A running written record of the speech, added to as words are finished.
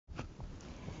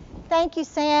Thank you,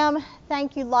 Sam.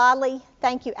 Thank you, Lolly.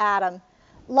 Thank you, Adam.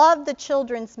 Love the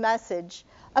children's message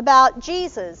about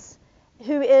Jesus,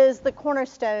 who is the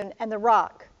cornerstone and the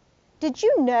rock. Did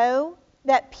you know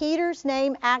that Peter's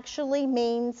name actually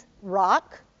means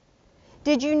rock?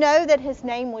 Did you know that his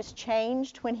name was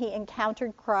changed when he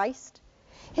encountered Christ?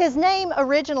 His name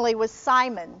originally was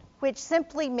Simon, which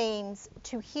simply means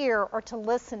to hear or to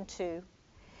listen to.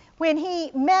 When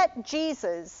he met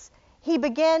Jesus, he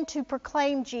began to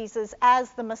proclaim Jesus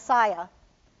as the Messiah,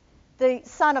 the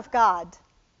Son of God.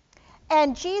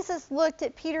 And Jesus looked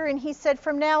at Peter and he said,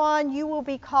 "From now on, you will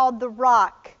be called the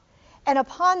Rock." And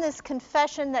upon this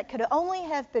confession that could only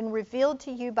have been revealed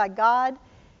to you by God,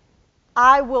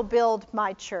 I will build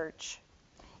my church.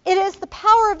 It is the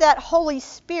power of that Holy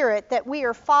Spirit that we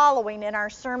are following in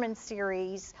our sermon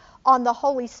series on the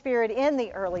Holy Spirit in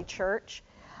the early church.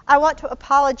 I want to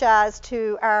apologize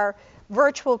to our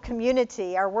virtual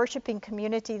community, our worshiping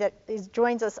community that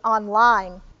joins us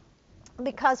online,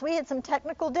 because we had some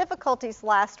technical difficulties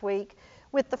last week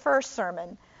with the first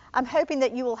sermon. I'm hoping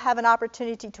that you will have an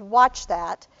opportunity to watch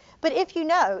that. But if you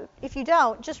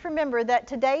don't, just remember that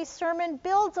today's sermon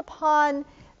builds upon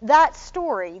that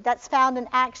story that's found in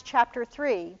Acts chapter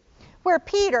 3, where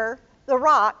Peter, the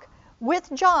rock, with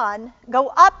John, go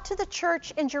up to the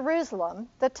church in Jerusalem,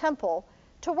 the temple,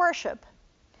 to worship.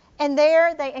 And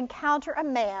there they encounter a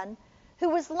man who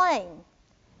was lame.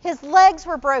 His legs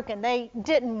were broken. They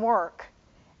didn't work.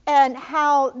 And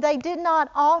how they did not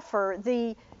offer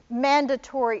the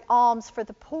mandatory alms for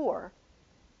the poor.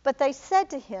 But they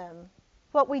said to him,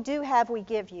 "What we do have, we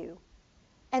give you."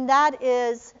 And that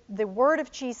is the word of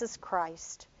Jesus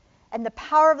Christ and the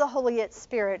power of the Holy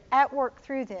Spirit at work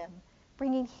through them,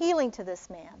 bringing healing to this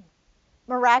man.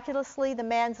 Miraculously, the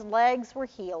man's legs were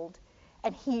healed.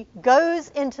 And he goes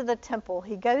into the temple,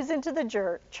 he goes into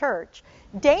the church,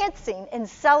 dancing and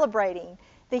celebrating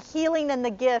the healing and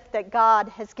the gift that God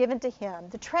has given to him,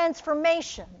 the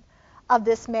transformation of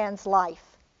this man's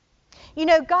life. You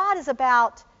know, God is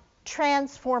about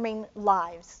transforming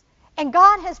lives. And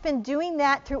God has been doing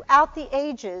that throughout the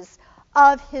ages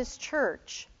of his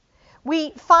church. We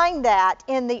find that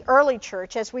in the early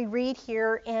church as we read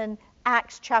here in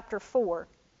Acts chapter 4.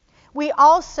 We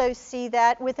also see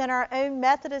that within our own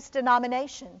Methodist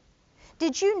denomination.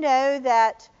 Did you know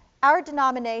that our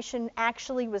denomination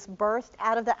actually was birthed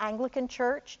out of the Anglican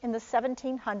Church in the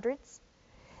 1700s?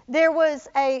 There was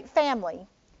a family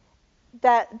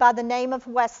that by the name of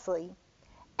Wesley,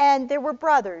 and there were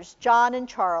brothers, John and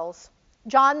Charles.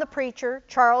 John the preacher,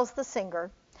 Charles the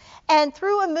singer. And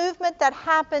through a movement that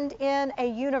happened in a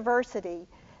university,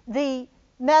 the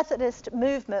Methodist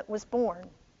movement was born.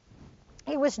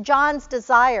 It was John's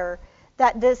desire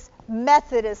that this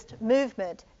Methodist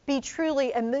movement be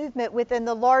truly a movement within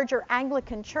the larger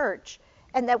Anglican Church,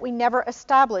 and that we never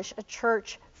establish a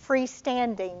church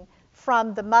freestanding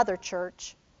from the mother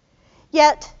church.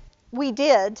 Yet we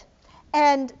did,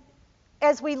 and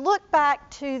as we look back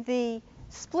to the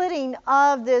splitting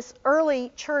of this early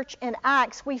church in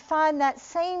Acts, we find that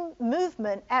same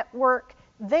movement at work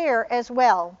there as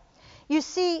well. You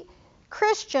see,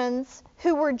 Christians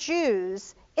who were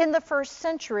Jews in the first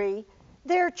century,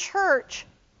 their church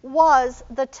was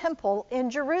the temple in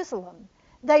Jerusalem.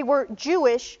 They were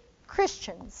Jewish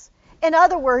Christians. In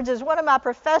other words, as one of my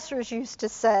professors used to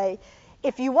say,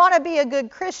 if you want to be a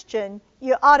good Christian,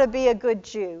 you ought to be a good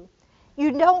Jew.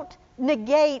 You don't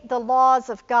negate the laws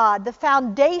of God, the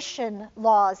foundation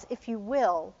laws, if you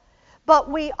will, but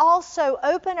we also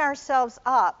open ourselves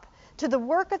up to the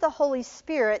work of the Holy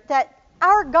Spirit that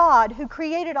our God, who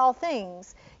created all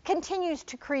things, continues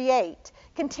to create,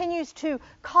 continues to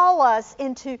call us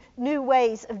into new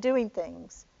ways of doing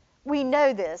things. We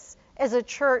know this as a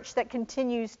church that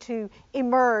continues to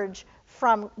emerge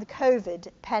from the COVID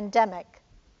pandemic.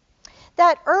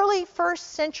 That early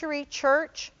first century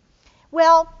church,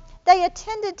 well, they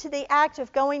attended to the act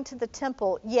of going to the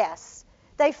temple, yes.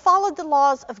 They followed the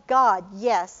laws of God,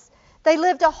 yes. They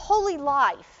lived a holy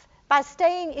life by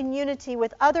staying in unity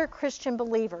with other Christian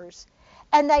believers.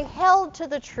 And they held to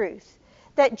the truth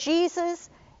that Jesus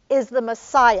is the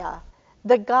Messiah,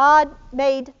 the God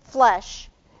made flesh,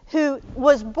 who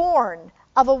was born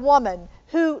of a woman,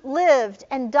 who lived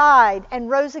and died and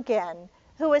rose again,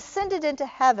 who ascended into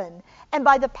heaven, and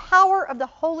by the power of the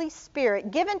Holy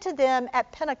Spirit given to them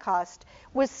at Pentecost,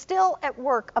 was still at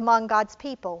work among God's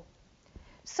people.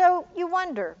 So you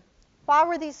wonder, why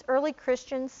were these early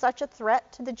Christians such a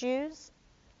threat to the Jews?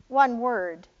 One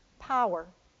word, power.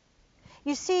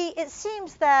 You see, it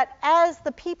seems that as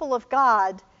the people of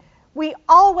God, we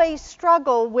always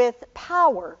struggle with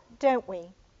power, don't we?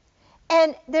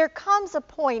 And there comes a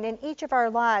point in each of our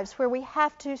lives where we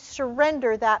have to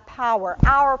surrender that power,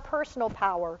 our personal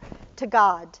power, to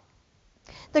God.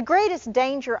 The greatest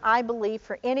danger, I believe,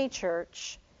 for any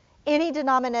church, any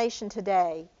denomination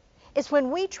today, is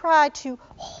when we try to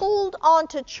hold on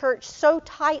to church so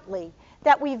tightly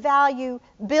that we value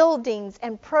buildings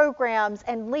and programs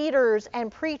and leaders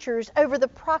and preachers over the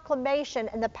proclamation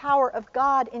and the power of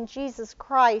God in Jesus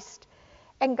Christ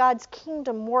and God's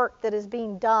kingdom work that is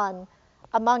being done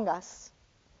among us.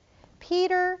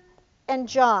 Peter and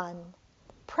John,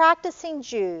 practicing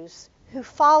Jews who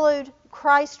followed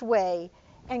Christ's way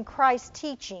and Christ's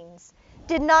teachings,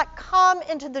 did not come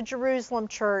into the Jerusalem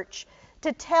church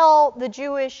to tell the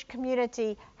Jewish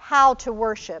community how to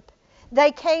worship.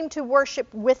 They came to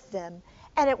worship with them,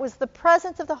 and it was the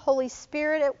presence of the Holy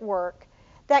Spirit at work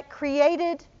that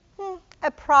created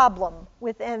a problem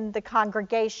within the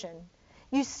congregation.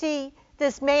 You see,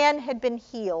 this man had been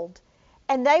healed,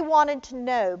 and they wanted to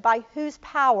know by whose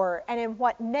power and in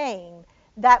what name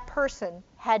that person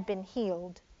had been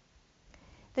healed.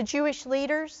 The Jewish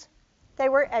leaders, they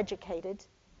were educated.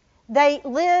 They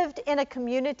lived in a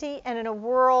community and in a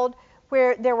world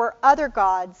where there were other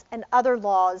gods and other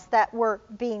laws that were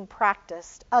being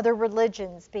practiced, other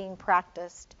religions being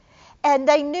practiced. And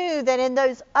they knew that in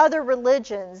those other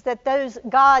religions, that those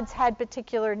gods had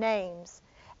particular names.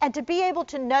 And to be able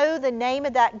to know the name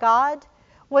of that God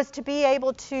was to be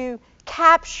able to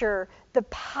capture the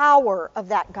power of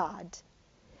that God.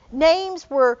 Names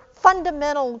were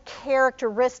fundamental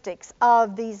characteristics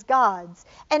of these gods.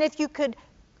 And if you could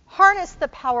harness the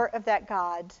power of that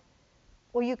God,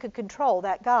 well, you could control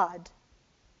that God.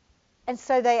 And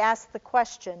so they asked the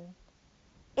question,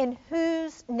 in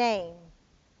whose name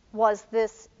was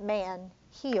this man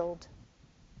healed?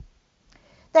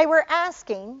 They were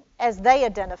asking, as they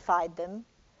identified them,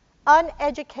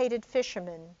 uneducated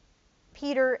fishermen,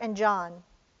 Peter and John.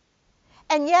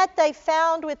 And yet they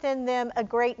found within them a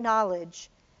great knowledge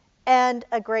and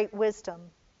a great wisdom.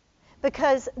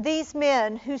 Because these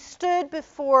men who stood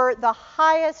before the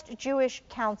highest Jewish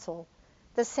council,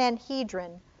 the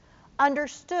Sanhedrin,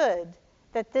 understood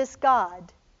that this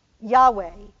God,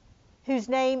 Yahweh, whose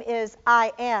name is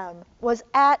I Am, was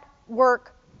at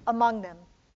work among them.